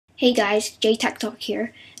Hey guys, JTechTalk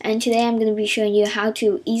here, and today I'm going to be showing you how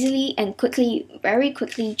to easily and very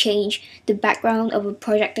quickly change the background of a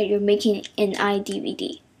project that you're making in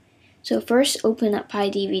iDVD. So first open up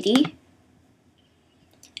iDVD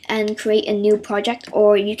and create a new project,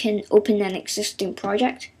 or you can open an existing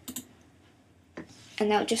project.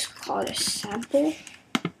 And I'll just call it a sample.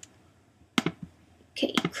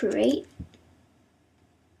 Okay, create.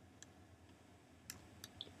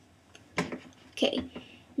 Okay.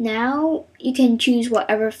 Now you can choose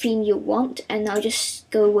whatever theme you want, and I'll just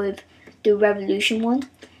go with the revolution one.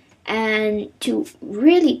 And to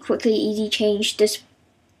really quickly easy change this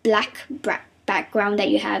black background that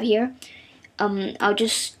you have here, I'll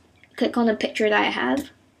just click on the picture that I have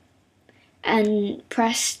and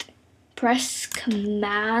press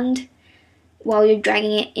command while you're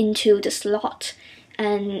dragging it into the slot,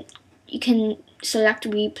 and you can select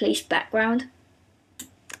replace background,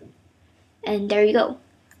 and there you go.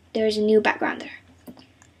 There's a new background there.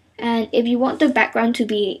 And if you want the background to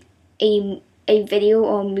be a video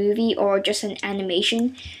or movie or just an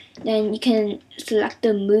animation, then you can select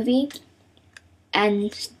the movie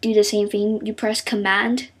and do the same thing. You press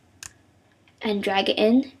command and drag it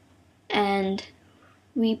in and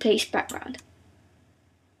replace background.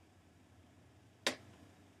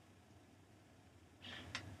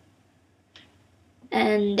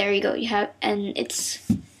 And there you go, you have, and it's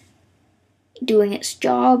doing its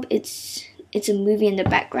job. It's a movie in the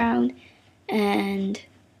background, and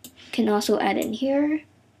can also add in here.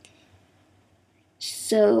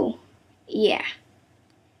 So yeah,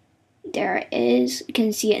 there it is. You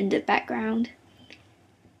can see it in the background.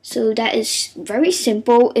 So that is very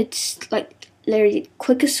simple. It's like literally the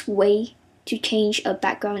quickest way to change a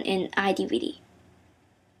background in iDVD.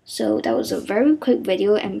 So that was a very quick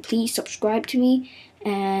video, and please subscribe to me,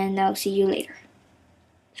 and I'll see you later.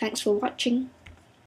 Thanks for watching.